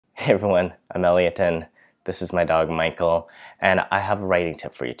Hey everyone, I'm Elliot and this is my dog Michael, and I have a writing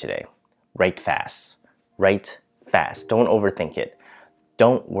tip for you today. Write fast. Write fast. Don't overthink it.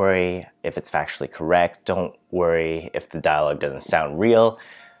 Don't worry if it's factually correct. Don't worry if the dialogue doesn't sound real.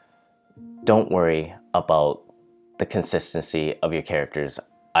 Don't worry about the consistency of your character's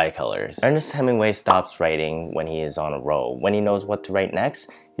eye colors. Ernest Hemingway stops writing when he is on a roll. When he knows what to write next,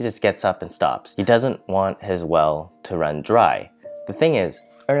 he just gets up and stops. He doesn't want his well to run dry. The thing is,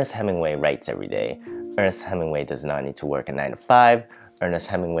 Ernest Hemingway writes every day. Ernest Hemingway does not need to work a 9 to 5. Ernest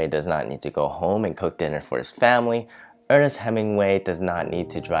Hemingway does not need to go home and cook dinner for his family. Ernest Hemingway does not need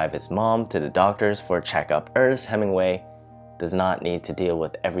to drive his mom to the doctors for a checkup. Ernest Hemingway does not need to deal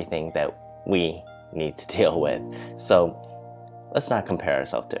with everything that we need to deal with. So let's not compare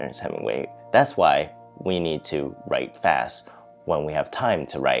ourselves to Ernest Hemingway. That's why we need to write fast when we have time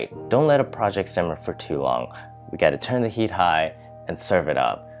to write. Don't let a project simmer for too long. We gotta turn the heat high and serve it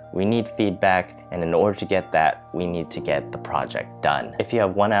up. We need feedback, and in order to get that, we need to get the project done. If you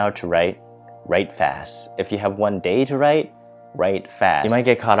have 1 hour to write, write fast. If you have 1 day to write fast. You might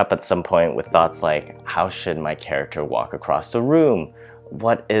get caught up at some point with thoughts like, how should my character walk across the room?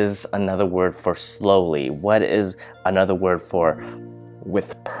 What is another word for slowly? What is another word for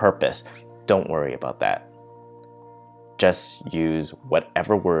with purpose? Don't worry about that. Just use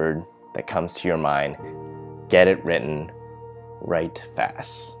whatever word that comes to your mind, get it written, write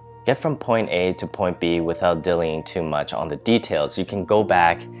fast. Get from point A to point B without dealing too much on the details. You can go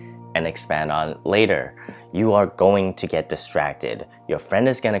back and expand on later. You are going to get distracted. Your friend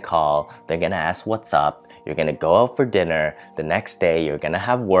is gonna call, they're gonna ask what's up, you're gonna go out for dinner, the next day you're gonna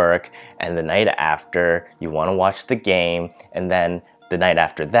have work, and the night after you wanna watch the game, and then the night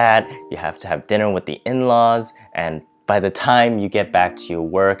after that you have to have dinner with the in-laws, and by the time you get back to your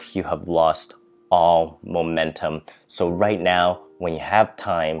work, you have lost all momentum. So right now, when you have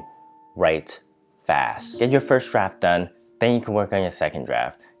time, write fast. Get your first draft done, then you can work on your second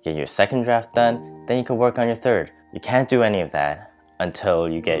draft. Get your second draft done, then you can work on your third. You can't do any of that until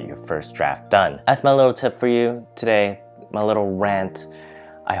you get your first draft done. That's my little tip for you today, my little rant.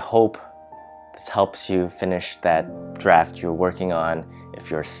 I hope this helps you finish that draft you're working on. If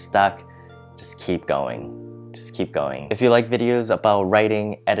you're stuck, just keep going. Just keep going. If you like videos about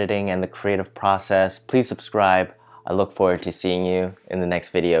writing, editing, and the creative process, please subscribe. I look forward to seeing you in the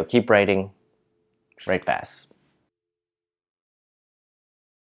next video. Keep writing, write fast.